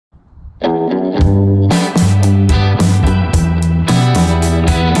Hello,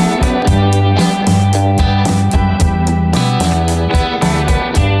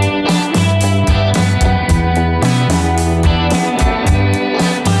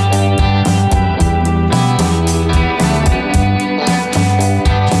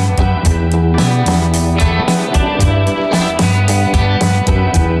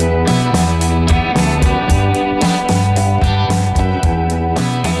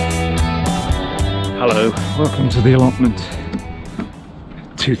 welcome to the allotment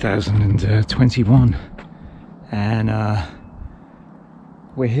 2021, and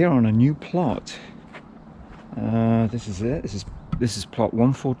we're here on a new plot. This is it. This is plot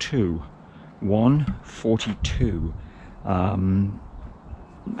 142. 142. Haven't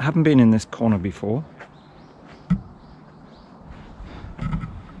been in this corner before.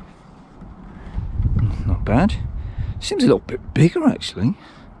 Not bad. Seems a little bit bigger actually.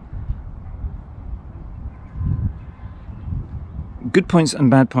 Good points and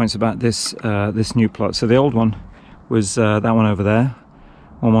bad points about this this new plot. So the old one was that one over there,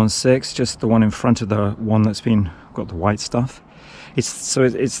 116, just the one in front of the one that's been got the white stuff.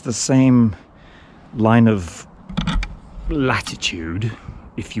 It's the same line of latitude,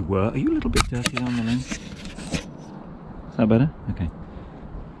 if you were. Are you a little bit dirty on the lens? Is that better? Okay.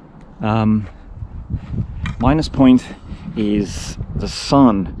 Minus point is the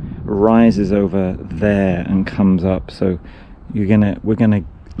sun rises over there and comes up, so we're gonna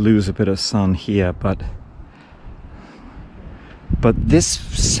lose a bit of sun here, but this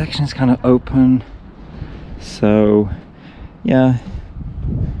section is kind of open, so yeah.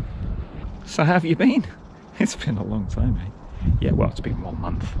 So how have you been? It's been a long time, eh? Yeah, well, it's been 1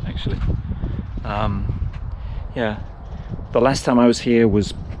 month actually. Yeah, the last time I was here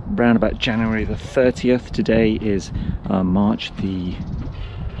was around about January the 30th. Today is March the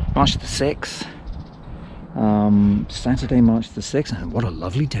 6th. Saturday, March the 6th, and what a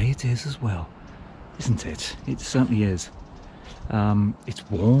lovely day it is as well, isn't it? It certainly is. It's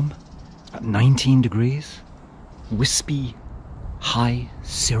warm, it's about 19 degrees, wispy, high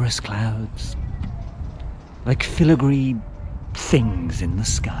cirrus clouds, like filigree things in the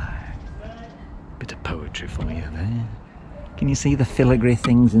sky. Bit of poetry for you there. Can you see the filigree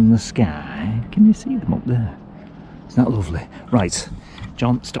things in the sky? Can you see them up there? Isn't that lovely? Right.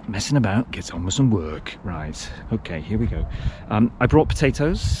 John, stop messing about, get on with some work. Right, okay, here we go. I brought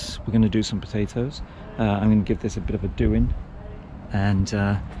potatoes. We're going to do some potatoes. I'm going to give this a bit of a doing, and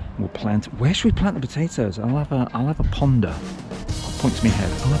we'll plant. Where should we plant the potatoes? I'll have a ponder. I'll point to my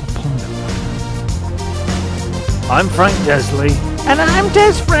head. I'll have a ponder. I'm Frank Desley. And I'm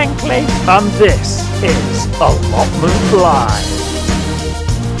Des Frankly. And this is Allotment Live.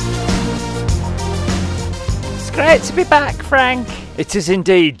 It's great to be back, Frank. It is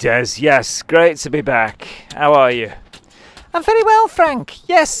indeed, Des. Yes, great to be back. How are you? I'm very well, Frank.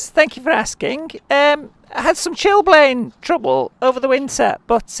 Yes, thank you for asking. I had some chilblain trouble over the winter,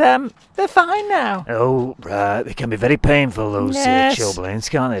 but they're fine now. Oh, right. They can be very painful, those chilblains,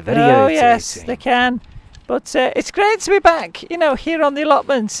 can't they? Very irritating. Yes, they can. But it's great to be back, you know, here on the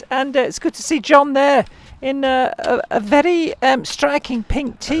allotment, and it's good to see John there in a very striking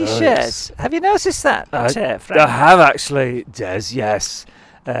pink t-shirt. Yes. Have you noticed that, Frank? I have actually, Des, yes.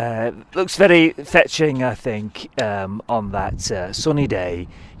 Looks very fetching, I think, on that sunny day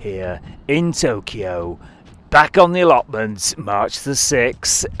here in Tokyo. Back on the allotment, March the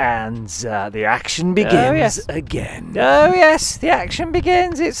 6th, and the action begins again. Oh yes, the action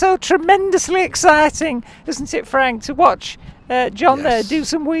begins. It's so tremendously exciting, isn't it, Frank, to watch John there do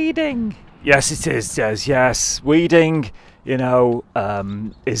some weeding. Yes, it is, Des, yes. Weeding, you know,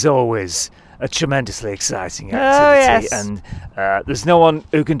 is always a tremendously exciting activity. Oh, yes. And there's no one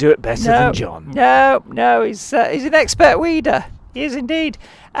who can do it better than John. No, he's an expert weeder. He is indeed.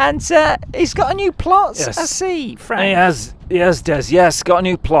 And he's got a new plot, I see, Frank. He has, Des, yes, got a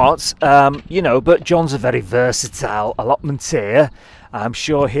new plot. You know, but John's a very versatile allotmenteer. I'm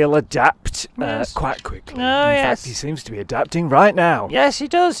sure he'll adapt quite quickly. Oh, In fact, he seems to be adapting right now. Yes, he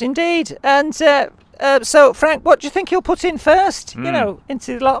does, indeed. And so, Frank, what do you think he'll put in first, you know,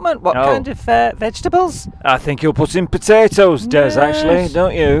 into the allotment? What kind of vegetables? I think he'll put in potatoes, Des, actually,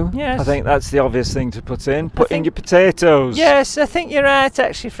 don't you? Yes. I think that's the obvious thing to put in. Put in your potatoes. Yes, I think you're right,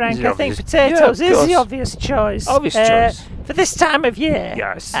 actually, Frank. I think potatoes is the obvious choice. Obvious choice. For this time of year.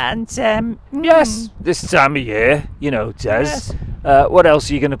 Yes. And, this time of year, you know, Des. Yes. What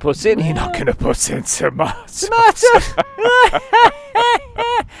else are you going to put in? You're not going to put in tomatoes. Tomatoes!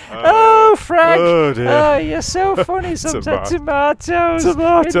 Oh, Frank! Oh, dear. Oh, you're so funny sometimes. Tomatoes!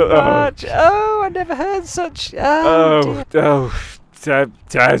 Tomato. In March. Oh, I never heard such. Oh, dear.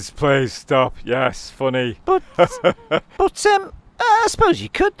 Des, please stop. Yes, funny. But I suppose you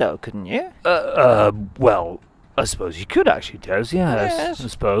could though, couldn't you? Well, I suppose you could actually, Des. Yes. I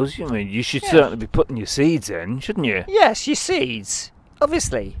suppose. I mean, you should certainly be putting your seeds in, shouldn't you? Yes, your seeds.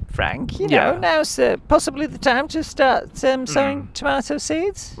 Obviously, Frank. You Yeah. know, now's possibly the time to start sowing tomato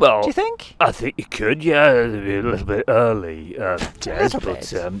seeds. Well, do you think? I think you could, yeah. It'd be a little bit early, Des, little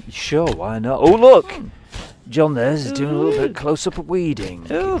but bit. sure, why not? Oh, look! John there's doing a little bit close-up of weeding.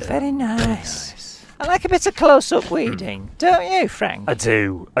 Oh, very nice. I like a bit of close-up weeding, don't you, Frank? I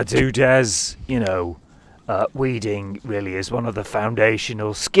do, Des. You know, weeding really is one of the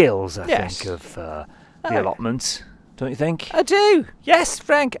foundational skills, I think, of the allotment. Don't you think? I do. Yes,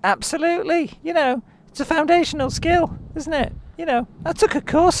 Frank, absolutely. You know, it's a foundational skill, isn't it? You know, I took a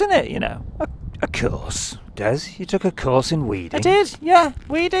course in it, you know. A course, Des? You took a course in weeding? I did, yeah,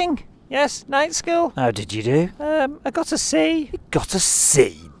 weeding. Yes, night school. How did you do? I got a C. You got a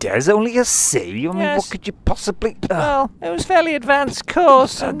C, Des? Only a C? I mean, Yes. what could you possibly... Well, it was a fairly advanced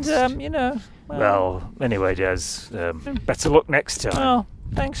course, and, you know... Well, anyway, Des, better luck next time. Oh,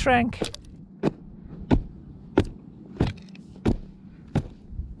 thanks, Frank.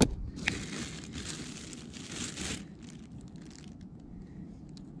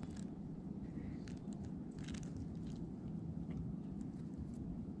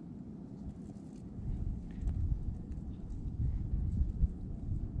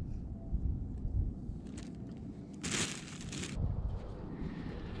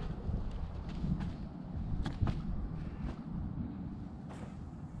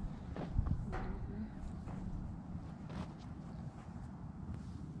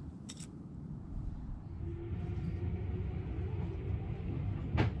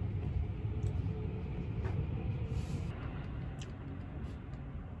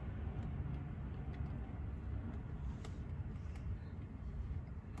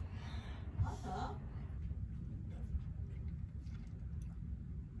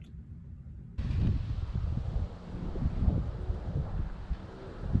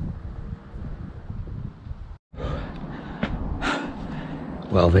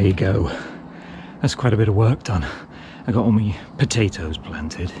 Well, there you go. That's quite a bit of work done. I got all my potatoes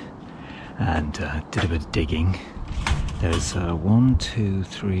planted and did a bit of digging. There's 1, 2,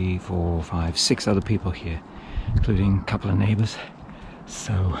 3, 4, 5, 6 other people here, including a couple of neighbours.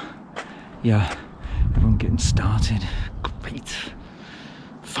 So, yeah, everyone getting started. Great.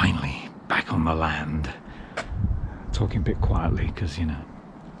 Finally, back on the land. Talking a bit quietly because, you know,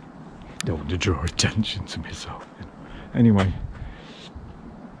 don't want to draw attention to myself. You know. Anyway.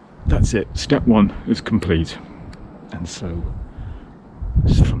 That's it. Step 1 is complete. And so,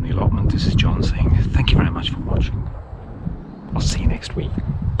 this is from the allotment. This is John saying thank you very much for watching. I'll see you next week.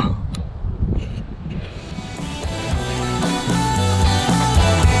 Boom.